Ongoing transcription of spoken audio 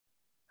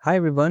Hi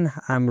everyone,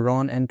 I'm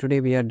Ron and today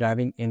we are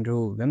diving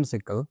into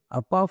Whimsical,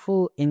 a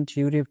powerful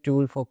intuitive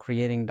tool for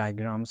creating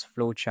diagrams,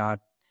 flowchart,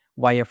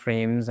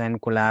 wireframes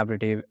and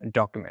collaborative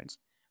documents.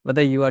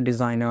 Whether you are a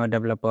designer,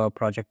 developer,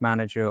 project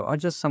manager or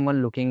just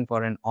someone looking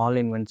for an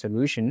all-in-one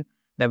solution,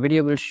 the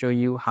video will show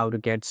you how to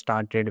get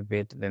started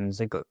with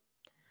Whimsical.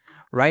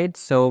 Right,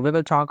 so we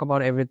will talk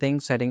about everything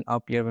setting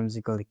up your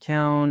Whimsical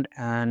account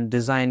and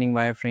designing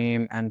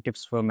wireframe and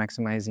tips for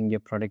maximizing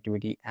your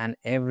productivity and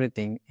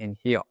everything in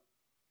here.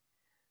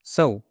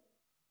 So,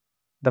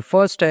 the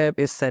first step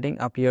is setting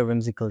up your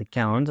Whimsical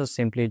account. So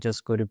simply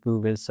just go to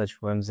Google, search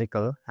for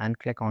Whimsical and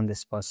click on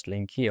this first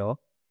link here.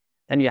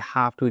 Then you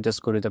have to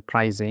just go to the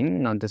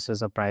pricing. Now this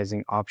is a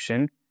pricing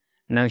option.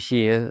 Now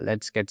here,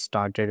 let's get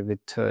started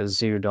with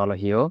 $0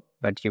 here.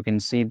 But you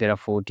can see there are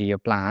 4 tier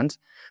plans.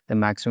 The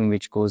maximum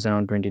which goes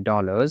around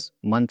 $20.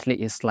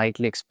 Monthly is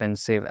slightly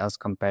expensive as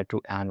compared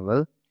to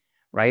annual,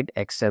 right?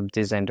 Except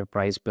this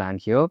enterprise plan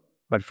here.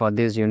 But for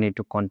this, you need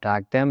to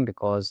contact them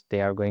because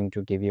they are going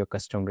to give you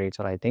custom rates,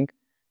 or I think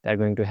they're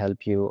going to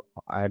help you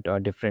at a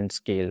different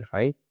scale,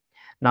 right?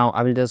 Now,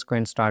 I will just go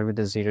and start with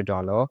the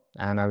 $0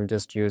 and I will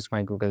just use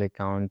my Google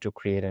account to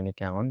create an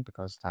account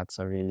because that's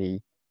a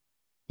really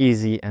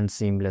easy and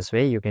seamless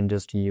way. You can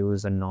just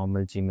use a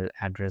normal Gmail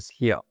address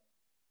here.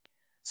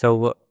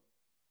 So,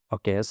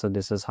 okay, so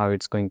this is how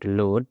it's going to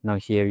load. Now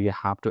here you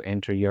have to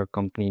enter your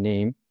company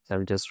name. So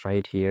I'll just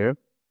write here.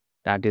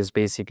 That is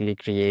basically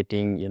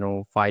creating,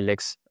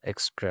 Filex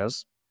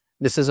Express.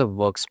 This is a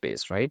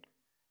workspace, right?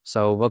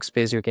 So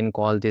workspace, you can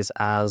call this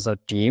as a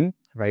team,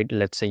 right?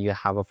 Let's say you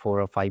have a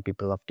 4 or 5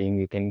 people of team,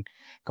 you can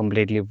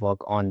completely work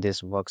on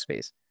this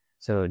workspace.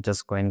 So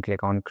just go and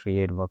click on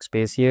create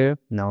workspace here.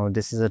 Now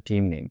this is a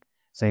team name.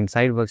 So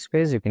inside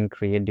workspace, you can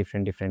create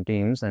different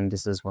teams, and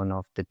this is one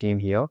of the team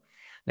here.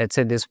 Let's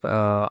say this,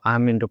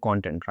 I'm into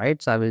content, right?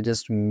 So I will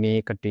just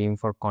make a team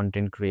for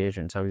content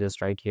creation. So I will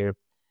just write here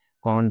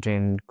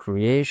content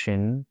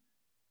creation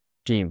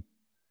team,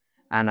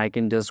 and I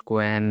can just go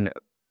and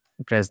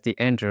press the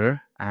enter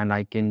and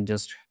I can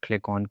just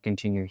click on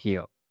continue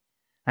here.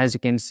 As you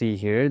can see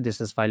here,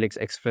 this is Filex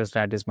Express,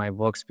 that is my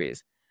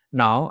workspace.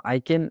 Now I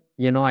can,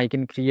 I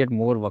can create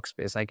more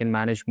workspace. I can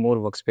manage more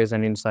workspace,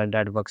 and inside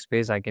that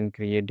workspace, I can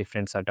create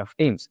different set of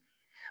teams.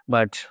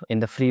 But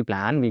in the free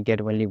plan, we get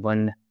only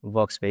one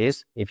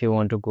workspace. If you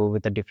want to go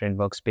with a different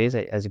workspace,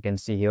 as you can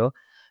see here,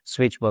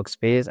 switch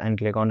workspace and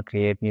click on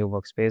create new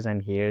workspace.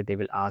 And here they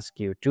will ask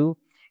you to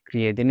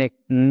create the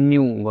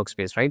new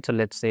workspace, right? So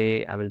let's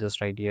say I will just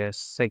write here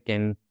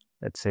second,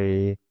 let's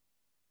say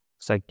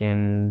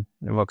second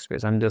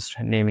workspace. I'm just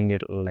naming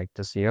it like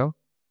this here,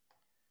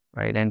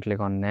 right? And click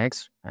on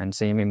next and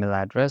same email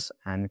address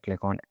and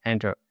click on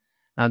enter.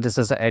 Now this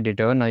is the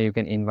editor. Now you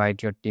can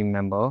invite your team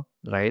member,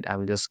 right? I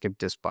will just skip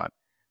this part.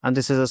 And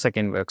this is a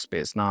second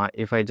workspace. Now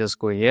if I just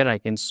go here, I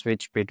can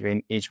switch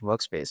between each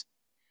workspace.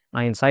 Now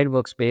inside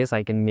workspace,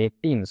 I can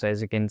make teams. So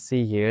as you can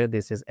see here,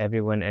 this is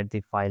everyone at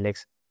the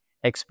Filex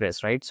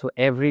Express, right? So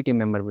every team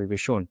member will be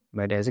shown.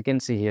 But as you can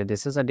see here,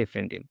 this is a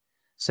different team.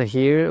 So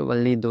here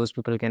only those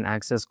people can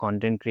access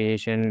content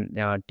creation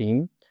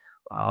team,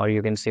 or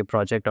you can say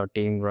project or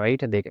team,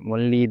 right?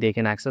 They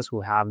can access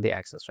who have the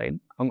access, right?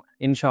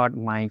 In short,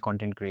 my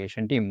content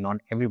creation team,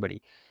 not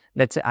everybody.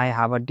 Let's say I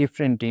have a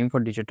different team for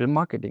digital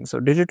marketing. So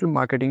digital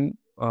marketing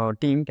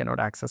team cannot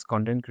access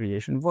content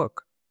creation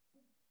work.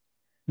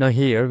 Now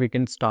here we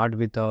can start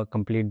with a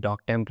complete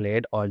doc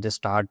template or just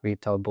start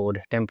with a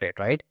board template,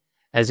 right?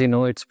 As you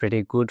know, it's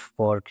pretty good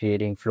for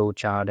creating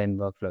flowchart and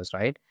workflows,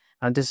 right?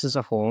 And this is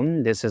a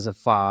home, this is a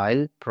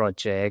file,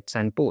 projects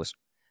and post.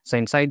 So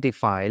inside the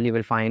file, you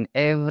will find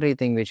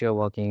everything which you're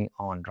working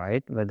on,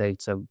 right? Whether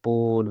it's a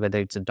board, whether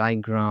it's a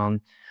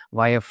diagram,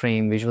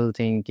 wireframe, visual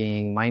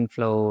thinking, mind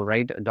flow,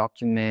 right? A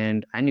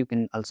document, and you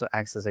can also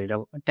access it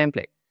a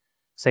template.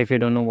 So if you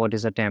don't know what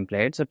is a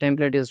template, so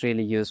template is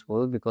really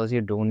useful because you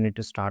don't need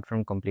to start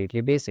from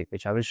completely basic,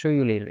 which I will show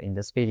you later in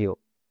this video.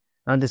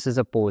 Now this is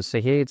a post.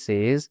 So here it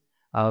says,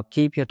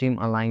 keep your team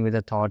aligned with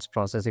the thoughts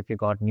process. If you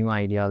got new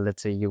idea,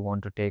 let's say you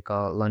want to take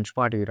a lunch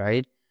party,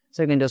 right?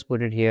 So you can just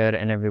put it here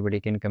and everybody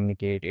can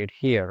communicate it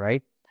here,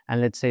 right?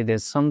 And let's say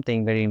there's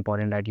something very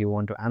important that you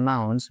want to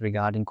announce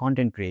regarding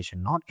content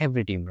creation, not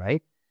every team,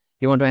 right?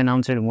 You want to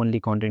announce it only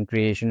content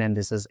creation, and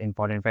this is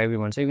important for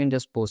everyone. So you can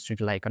just post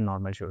it like a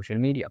normal social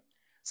media.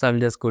 So I'll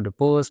just go to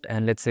post,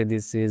 and let's say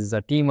this is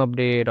a team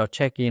update or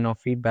check-in or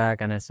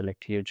feedback, and I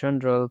select here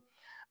general,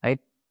 right?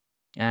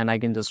 And I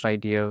can just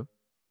write here,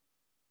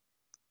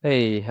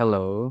 hey,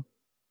 hello.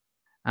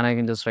 And I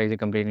can just write the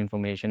complete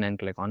information and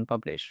click on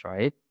publish,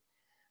 right?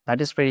 That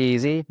is pretty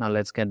easy. Now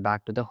let's get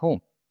back to the home.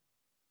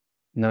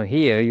 Now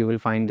here you will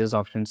find this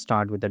option,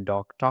 start with the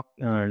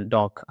document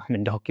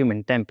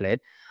template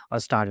or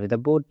start with the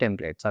board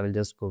template. So I will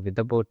just go with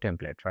the board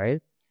template,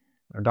 right?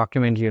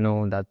 Document,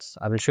 that's,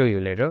 I will show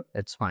you later.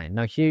 It's fine.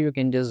 Now here you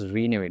can just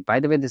rename it. By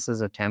the way, this is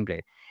a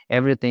template.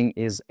 Everything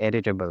is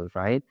editable,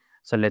 right?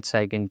 So let's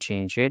say I can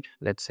change it.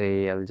 Let's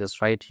say I'll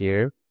just write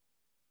here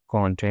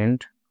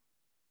content,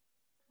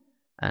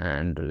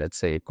 and let's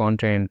say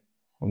content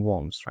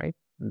worms, right?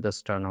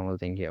 just a normal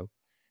thing here.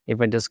 If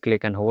I just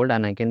click and hold,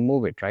 and I can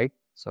move it, right?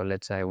 So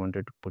let's say I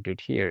wanted to put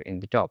it here in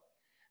the top.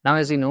 Now,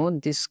 as you know,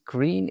 this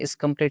screen is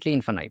completely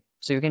infinite.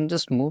 So you can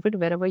just move it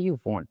wherever you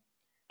want.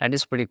 That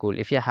is pretty cool.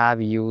 If you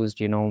have used,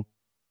 Figma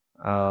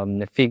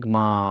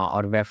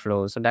or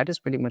Webflow, so that is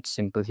pretty much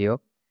simple here,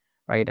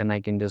 right? And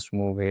I can just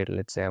move it.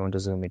 Let's say I want to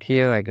zoom it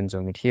here. I can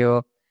zoom it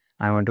here.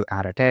 I want to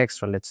add a text,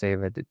 so let's say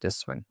with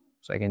this one.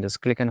 So I can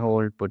just click and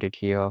hold, put it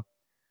here,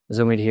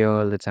 zoom it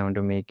here. Let's say I want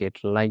to make it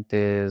like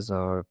this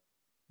or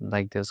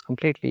like this,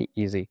 completely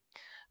easy.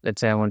 Let's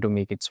say I want to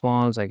make it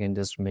small, so I can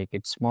just make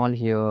it small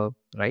here,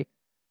 right?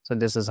 So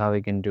this is how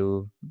we can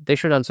do. They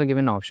should also give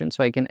an option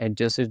so I can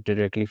adjust it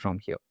directly from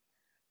here,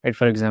 right?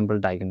 For example,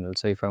 diagonal.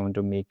 So if I want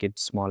to make it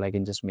small, I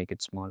can just make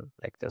it small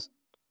like this.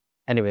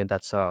 Anyway,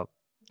 that's a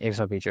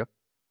extra feature,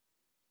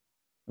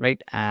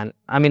 right? And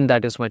I mean,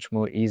 that is much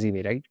more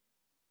easily, right?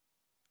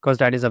 Because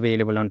that is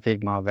available on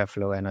Figma,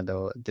 Webflow, and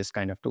other this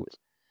kind of tools.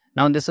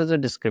 Now, this is a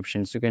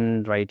description. So you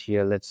can write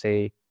here, let's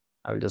say,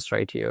 I'll just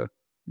write here,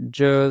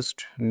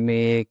 just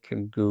make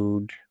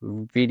good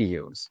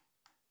videos.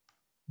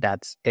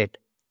 That's it.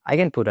 I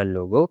can put a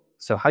logo.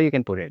 So how you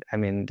can put it? I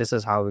mean, this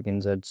is how we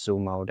can just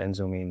zoom out and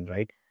zoom in,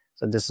 right?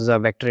 So this is a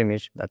vector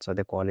image. That's why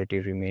the quality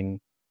remain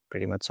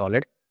pretty much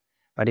solid.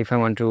 But if I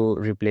want to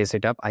replace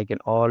it up, I can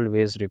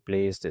always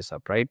replace this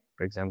up, right?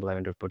 For example, I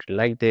want to put it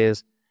like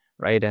this,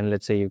 right? And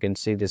let's say you can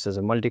see this is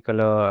a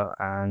multicolor,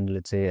 and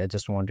let's say I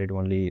just wanted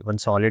only one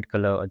solid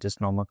color or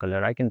just normal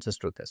color. I can just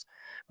do this.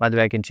 By the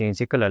way, I can change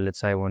the color. Let's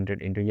say I want it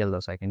into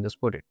yellow, so I can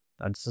just put it.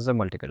 This is a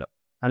multicolor.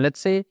 And let's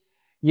say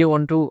you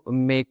want to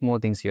make more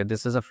things here.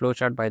 This is a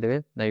flowchart, by the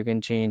way. Now you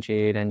can change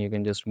it and you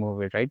can just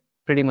move it, right?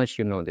 Pretty much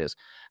you know this.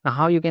 Now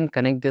how you can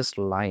connect this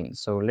line.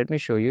 So let me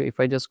show you. If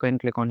I just go and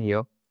click on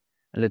here,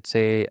 let's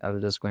say I will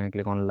just go and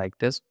click on like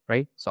this,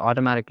 right? So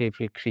automatically it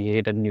will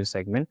create a new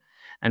segment.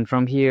 And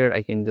from here,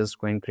 I can just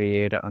go and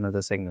create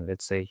another segment.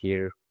 Let's say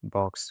here,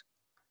 box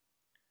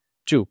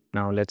 2.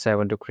 Now let's say I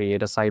want to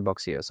create a side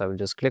box here. So I will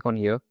just click on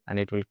here and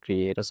it will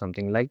create a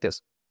something like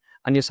this,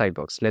 a new side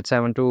box. Let's say I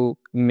want to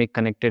make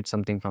connected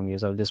something from here.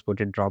 So I'll just put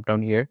it drop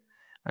down here.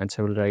 And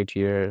so I will write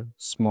here,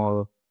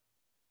 small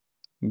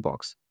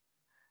box,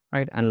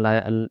 right?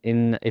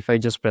 And if I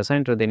just press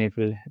enter, then it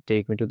will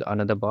take me to the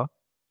another bar,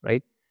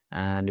 right?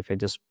 And if I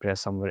just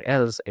press somewhere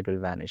else, it will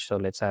vanish. So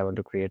let's say I want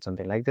to create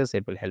something like this,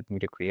 it will help me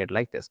to create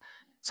like this.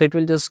 So it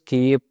will just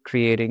keep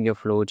creating your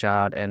flow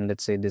chart. And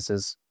let's say this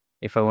is,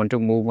 if I want to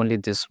move only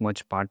this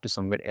much part to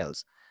somewhere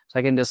else, so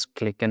I can just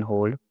click and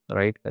hold,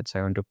 right? Let's say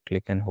I want to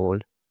click and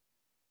hold.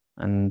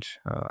 And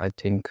I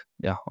think,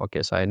 yeah,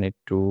 okay. So I need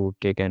to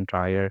take an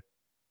entire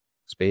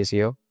space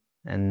here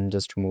and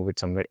just move it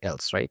somewhere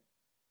else, right?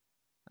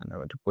 And I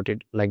want to put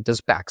it like this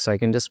back. So I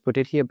can just put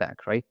it here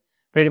back, right?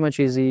 Pretty much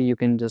easy. You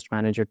can just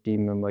manage your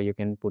team member. You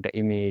can put an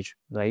image,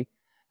 right?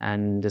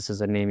 And this is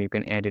a name, you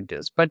can edit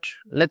this. But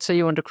let's say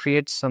you want to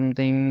create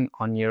something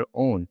on your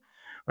own,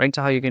 right?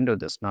 So how you can do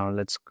this? Now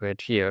let's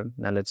get here.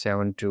 Now let's say I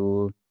want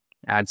to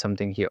add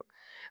something here.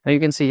 Now you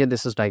can see here,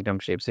 this is diagram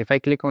shapes. If I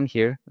click on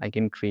here, I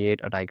can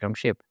create a diagram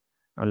shape.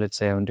 Now let's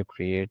say I want to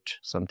create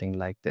something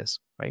like this,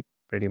 right?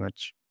 Pretty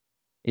much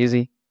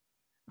easy.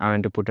 I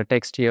want to put a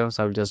text here,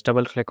 so I'll just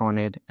double click on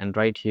it and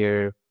right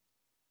here,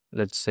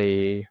 let's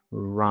say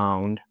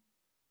round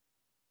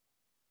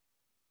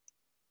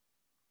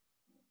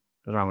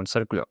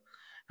circular.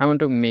 I want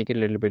to make it a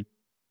little bit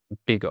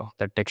bigger.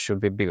 That text should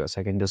be bigger, so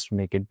I can just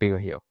make it bigger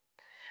here.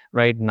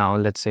 Right now,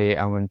 let's say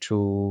I want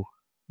to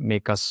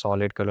make a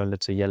solid color,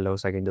 let's say yellow,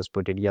 so I can just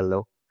put it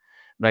yellow.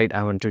 Right,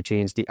 I want to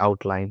change the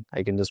outline,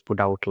 I can just put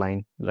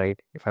outline, right?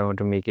 If I want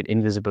to make it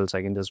invisible, so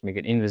I can just make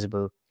it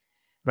invisible,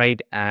 right?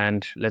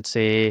 And let's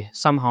say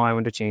somehow I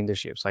want to change the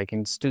shape, so I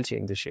can still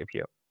change the shape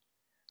here,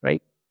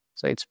 right?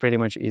 So it's pretty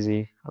much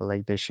easy. I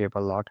like this shape a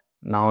lot.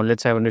 Now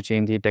let's say I want to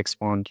change the text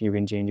font. You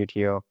can change it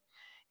here.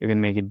 You can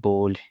make it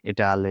bold,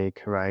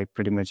 italic, right?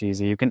 Pretty much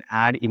easy. You can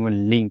add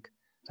even link.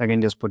 So I can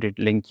just put it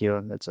link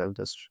here. Let's I'll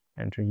just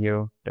enter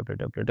here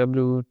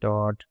www.google.com.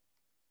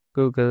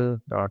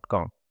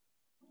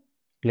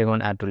 Click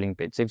on add to link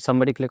page. So if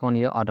somebody click on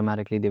here,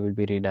 automatically they will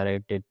be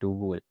redirected to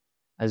Google,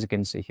 as you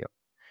can see here,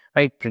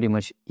 right? Pretty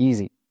much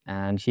easy.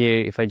 And here,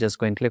 if I just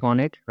go and click on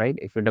it, right?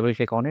 If you double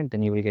click on it,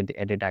 then you will get the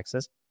edit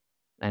access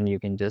and you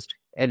can just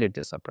edit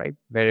this up, right?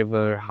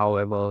 Wherever,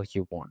 however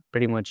you want.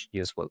 Pretty much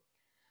useful.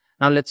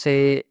 Now, let's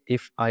say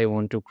if I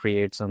want to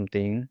create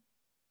something,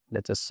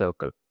 that's a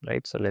circle,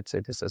 right? So let's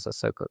say this is a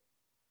circle.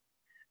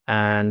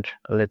 And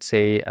let's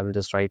say I will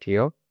just write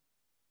here,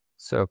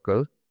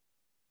 circle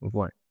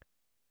 1.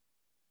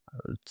 I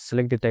will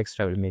select the text,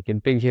 I will make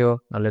it big here.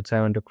 Now let's say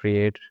I want to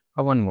create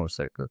a one more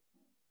circle.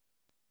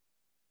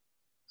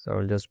 So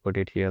I'll just put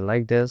it here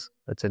like this.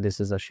 Let's say this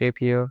is a shape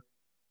here.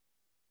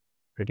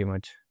 Pretty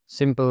much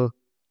simple.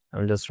 I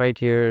will just write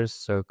here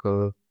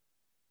circle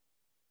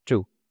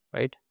 2,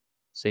 right?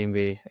 Same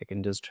way, I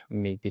can just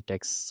make the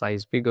text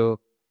size bigger.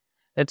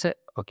 Let's say,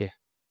 okay,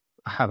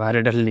 I have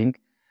added a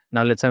link.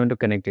 Now let's say I want to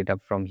connect it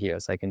up from here.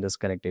 So I can just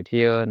connect it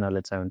here. Now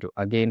let's say I want to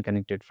again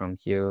connect it from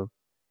here,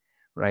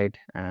 right?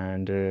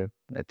 And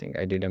I think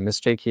I did a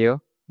mistake here.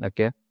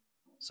 Okay.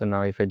 So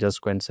now if I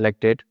just go and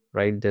select it,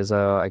 right,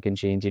 I can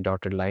change the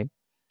dotted line.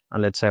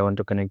 And let's say I want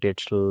to connect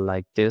it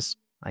like this.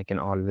 I can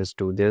always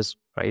do this,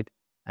 right?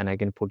 And I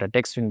can put a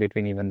text in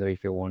between even though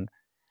if you want,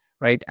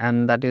 right?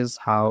 And that is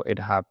how it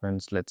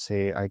happens. Let's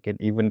say I can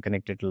even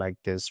connect it like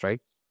this,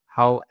 right?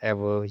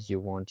 However you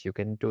want, you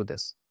can do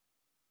this.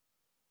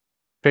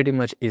 Pretty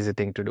much easy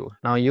thing to do.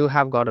 Now you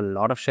have got a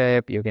lot of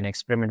shape, you can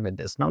experiment with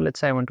this. Now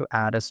let's say I want to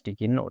add a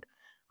sticky note,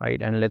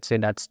 right? And let's say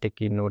that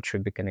sticky note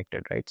should be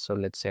connected, right? So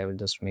let's say I will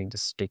just make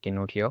this sticky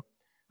note here.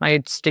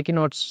 My sticky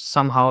notes,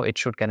 somehow it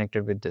should connect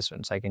it with this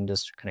one. So I can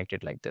just connect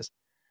it like this.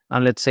 Now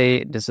let's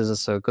say this is a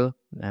circle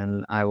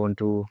and I want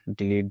to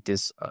delete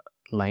this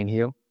line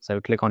here. So I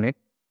will click on it,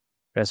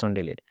 press on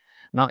delete.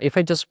 Now if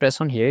I just press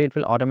on here, it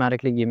will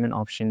automatically give me an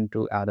option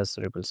to add a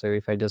circle. So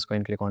if I just go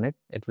and click on it,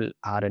 it will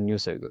add a new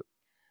circle.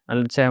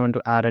 And let's say I want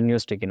to add a new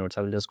sticky notes.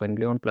 I will just go and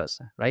click on plus,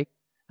 right?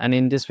 And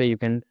in this way, you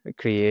can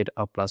create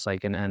a plus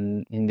icon.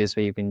 And in this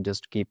way, you can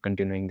just keep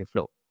continuing the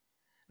flow.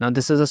 Now,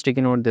 this is a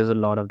sticky note. There's a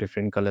lot of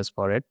different colors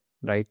for it,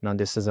 right? Now,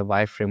 this is a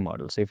wireframe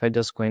model. So if I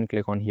just go and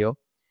click on here,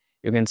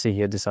 you can see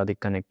here, these are the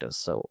connectors.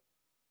 So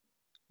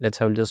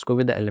I will just go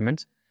with the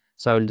elements.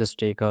 So I will just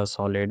take a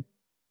solid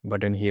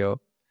button here,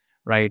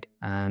 right?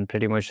 And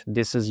pretty much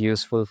this is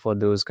useful for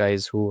those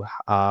guys who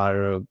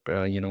are,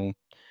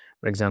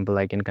 for example,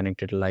 I can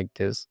connect it like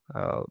this.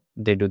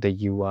 They do the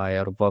UI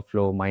or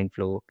workflow, mind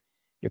flow.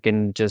 You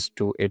can just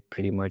do it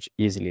pretty much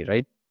easily,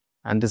 right?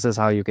 And this is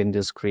how you can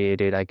just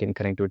create it. I can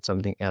connect with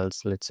something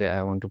else. Let's say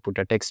I want to put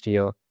a text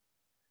here,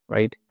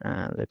 right?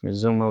 And let me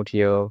zoom out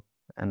here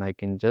and I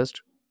can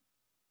just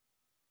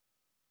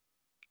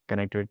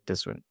connect with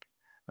this one.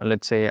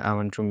 Let's say I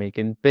want to make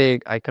it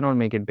big. I cannot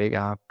make it big.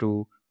 I have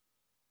to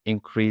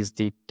increase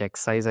the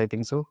text size, I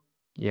think so.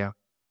 Yeah.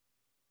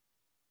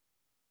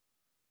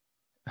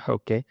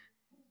 Okay.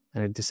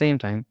 And at the same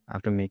time, I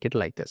have to make it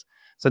like this.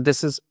 So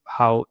this is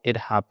how it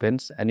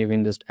happens. And you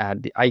can just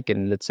add the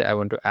icon. Let's say I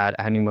want to add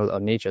animal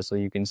or nature. So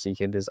you can see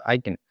here this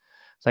icon.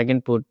 So I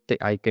can put the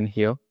icon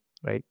here,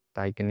 right?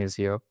 The icon is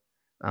here.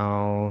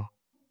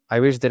 I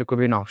wish there could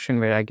be an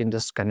option where I can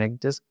just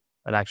connect this,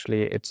 but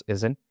actually it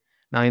isn't.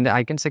 Now in the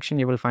icon section,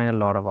 you will find a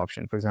lot of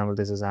options. For example,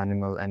 this is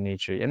animal and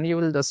nature, and you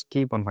will just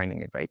keep on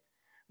finding it, right?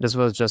 This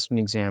was just an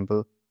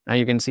example. Now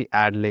you can see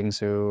add links,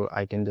 so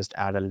I can just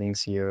add a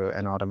links here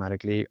and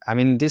automatically, I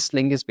mean, this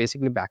link is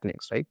basically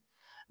backlinks, right?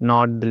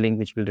 Not the link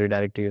which will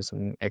redirect to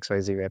some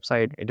XYZ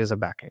website. It is a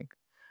backlink.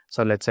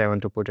 So let's say I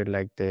want to put it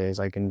like this.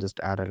 I can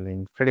just add a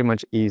link, pretty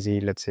much easy.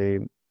 Let's say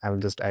I will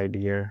just add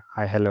here,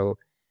 hi, hello.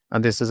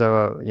 And this is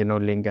a,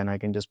 link and I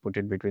can just put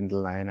it between the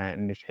line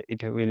and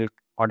it will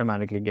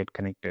automatically get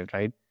connected,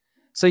 right?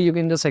 So you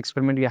can just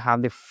experiment. You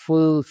have the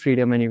full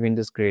freedom and you can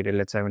just create it.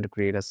 Let's say I want to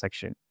create a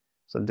section.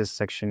 So this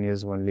section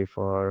is only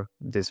for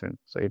this one.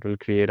 So it will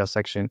create a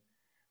section,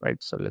 right?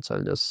 So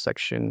I'll just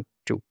section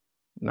 2.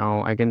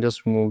 Now I can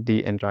just move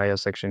the entire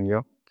section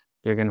here.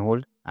 You can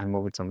hold and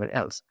move it somewhere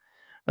else,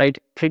 right?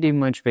 Pretty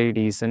much very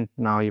decent.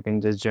 Now you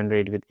can just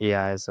generate with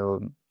AI.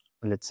 So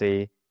let's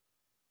say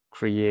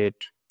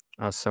create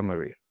a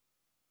summary.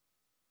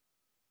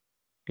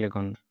 Click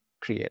on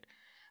create.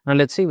 Now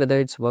let's see whether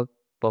it's worked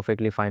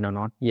perfectly fine or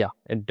not. Yeah,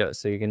 it does.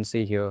 So you can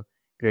see here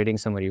creating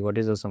summary. What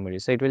is a summary?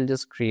 So it will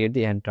just create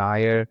the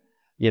entire,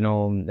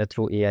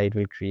 through AI, it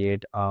will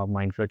create a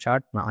mind flow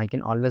chart. Now I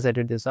can always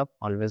edit this up,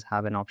 always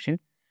have an option,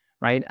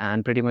 right?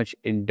 And pretty much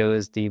it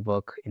does the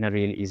work in a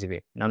really easy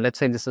way. Now let's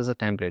say this is a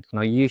template.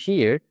 Now you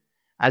here,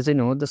 as you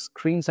know, the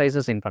screen size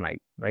is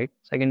infinite, right?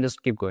 So I can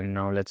just keep going.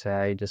 Now let's say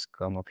I just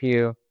come up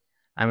here.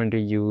 I'm going to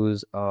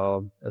use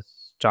a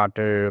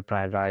starter,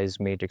 prioritize,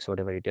 matrix,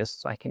 whatever it is.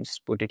 So I can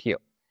just put it here.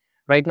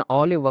 Right now,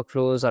 all your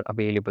workflows are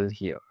available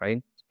here, right?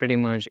 It's pretty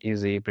much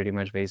easy, pretty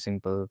much very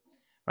simple,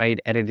 right?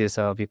 Edit this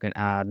up, you can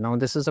add. Now,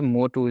 this is a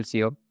more tools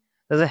here.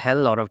 There's a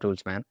hell lot of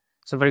tools, man.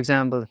 So for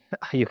example,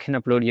 you can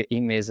upload your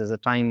images as a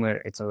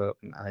timer. It's a,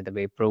 the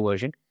way pro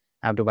version.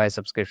 I have to buy a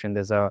subscription.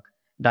 There's a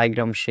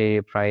diagram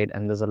shape, right?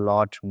 And there's a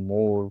lot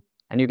more.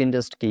 And you can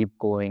just keep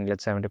going.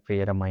 Let's say I want to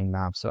create a mind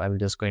map. So I will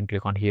just go and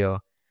click on here.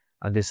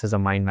 This is a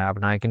mind map.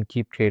 Now I can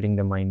keep creating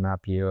the mind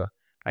map here,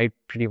 right?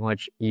 Pretty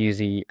much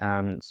easy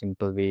and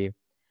simple way.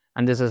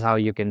 And this is how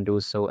you can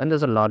do so. And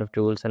there's a lot of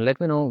tools. And let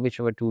me know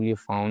whichever tool you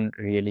found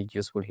really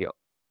useful here.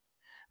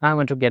 I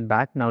want to get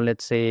back. Now,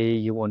 let's say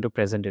you want to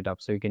present it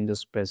up. So you can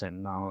just present.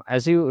 Now,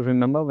 as you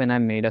remember, when I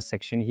made a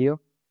section here,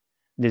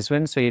 this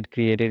one, so it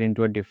created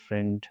into a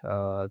different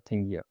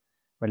thing here.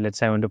 But let's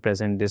say I want to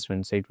present this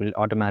one. So it will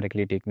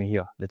automatically take me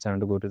here. Let's say I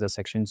want to go to the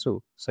section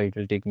 2. So it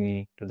will take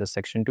me to the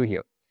section 2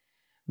 here.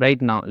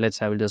 Right now, let's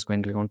say I will just go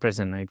and click on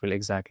present. It will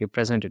exactly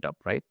present it up,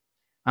 right?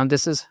 And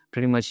this is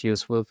pretty much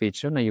useful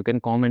feature. Now you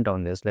can comment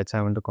on this. Let's say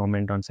I want to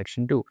comment on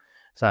section 2.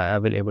 So I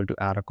will able to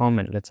add a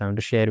comment. Let's say I want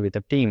to share with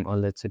a team or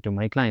let's say to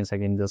my clients. I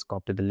can just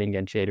copy the link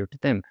and share it to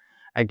them.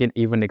 I can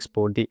even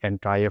export the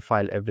entire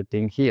file,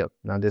 everything here.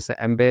 Now this is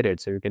embedded.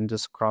 So you can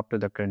just crop to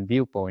the current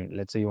viewpoint.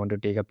 Let's say you want to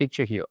take a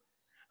picture here,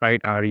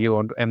 right? Or you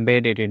want to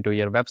embed it into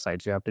your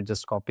website. So you have to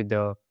just copy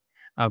the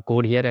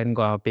code here and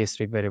go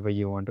paste it wherever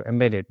you want to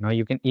embed it. Now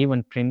you can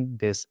even print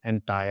this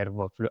entire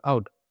workflow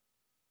out.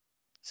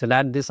 So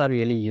that these are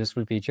really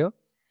useful feature.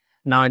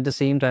 Now at the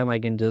same time, I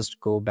can just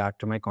go back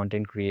to my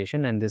content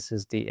creation, and this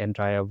is the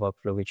entire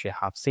workflow which you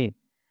have seen.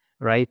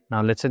 Right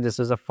now, let's say this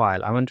is a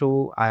file.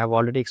 I have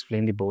already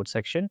explained the board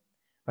section.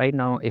 Right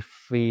now,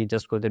 if we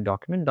just go to the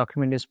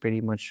document is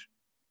pretty much,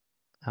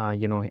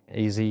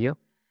 easy here.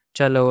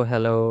 Chalo,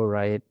 hello,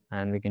 right?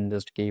 And we can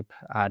just keep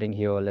adding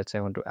here. Let's say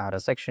I want to add a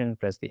section,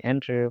 press the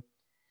enter.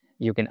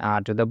 You can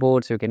add to the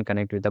board, so you can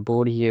connect with the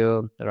board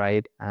here,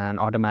 right? And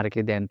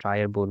automatically the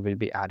entire board will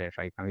be added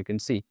right now. You can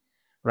see,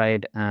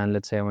 right? And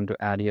let's say I want to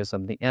add here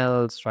something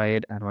else,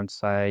 right? And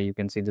you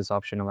can see this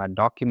option of add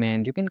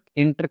document. You can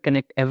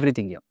interconnect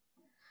everything here.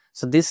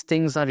 So these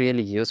things are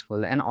really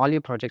useful, and all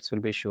your projects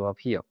will be show up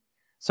here.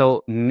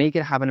 So make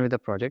it happen with the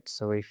project.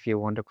 So if you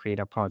want to create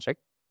a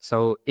project,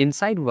 so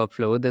inside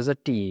workflow, there's a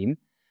team.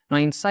 Now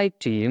inside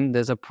team,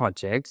 there's a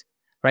project,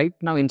 right?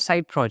 Now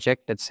inside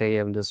project, let's say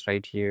I'm just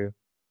right here,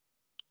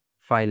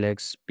 file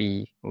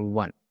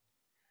xp1,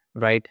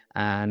 right?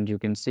 And you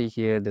can see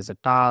here there's a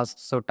task.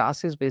 So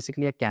task is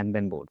basically a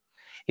Kanban board.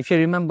 If you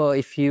remember,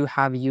 if you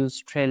have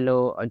used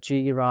Trello or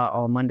Jira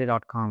or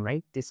Monday.com,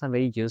 right? These are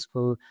very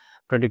useful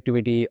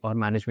productivity or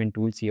management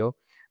tools here.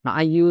 Now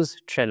I use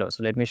Trello.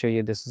 So let me show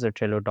you. This is a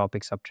Trello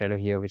topic sub Trello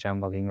here, which I'm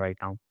working right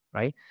now,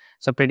 right?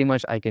 So pretty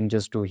much I can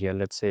just do here.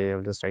 Let's say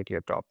I'll just write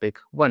here topic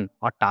 1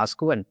 or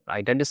task 1,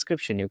 write a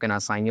description. You can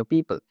assign your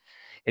people.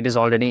 It is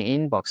already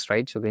inbox,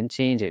 right? So you can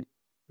change it,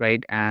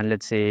 right? And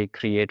let's say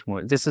create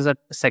more. This is a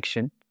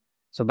section.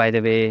 So by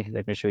the way,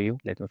 let me show you.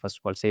 Let me first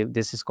of all say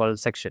this is called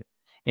section,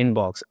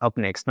 inbox, up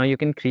next. Now you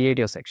can create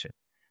your section,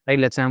 right?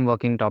 Let's say I'm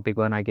working topic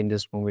 1. I can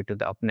just move it to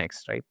the up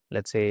next, right?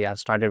 Let's say I've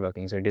started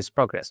working. So it is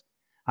progress.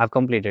 I've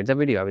completed the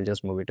video. I will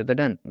just move it to the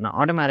done. Now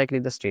automatically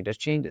the status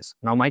changes.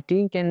 Now my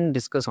team can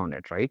discuss on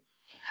it, right?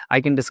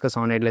 I can discuss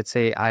on it. Let's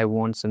say I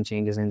want some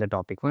changes in the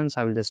topic once.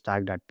 I will just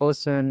tag that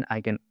person.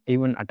 I can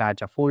even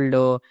attach a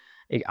folder.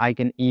 I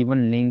can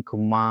even link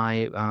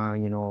my,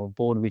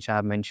 board, which I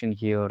have mentioned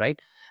here, right?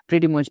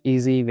 Pretty much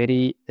easy,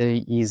 very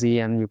easy.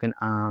 And you can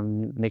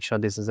make sure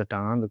this is a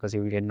turn on, because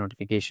you will get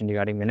notification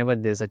regarding whenever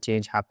there's a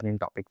change happening in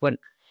topic 1.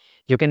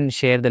 You can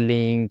share the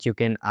link, you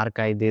can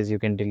archive this, you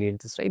can delete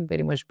this, right?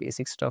 Very much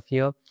basic stuff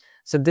here.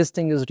 So this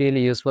thing is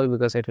really useful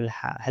because it will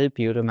help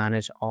you to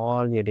manage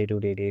all your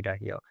day-to-day data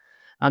here.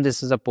 And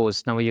this is a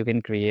post. Now you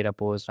can create a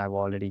post. I've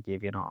already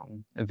gave you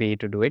a way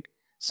to do it.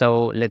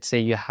 So let's say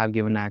you have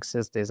given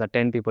access. There's a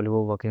 10 people who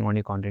are working on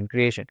your content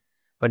creation,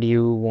 but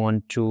you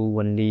want to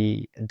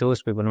only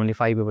those people, only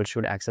 5 people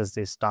should access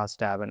this task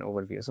tab and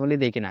overview. So only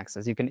they can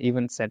access. You can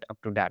even set up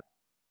to that.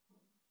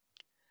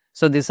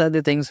 So these are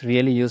the things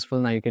really useful.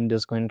 Now you can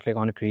just go and click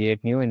on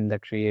create new. In the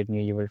create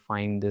new, you will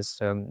find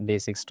this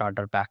basic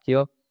starter pack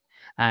here,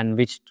 and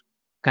which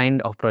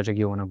kind of project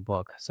you want to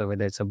work. So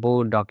whether it's a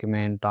board,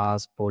 document,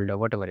 task, folder,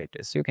 whatever it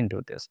is, you can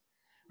do this,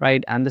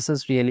 right? And this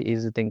is really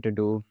easy thing to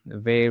do,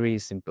 very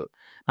simple.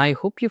 I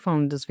hope you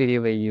found this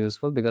video very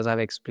useful because I've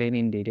explained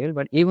in detail.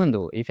 But even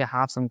though if you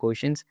have some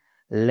questions,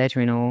 let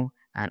me know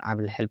and I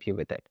will help you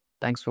with it.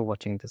 Thanks for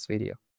watching this video.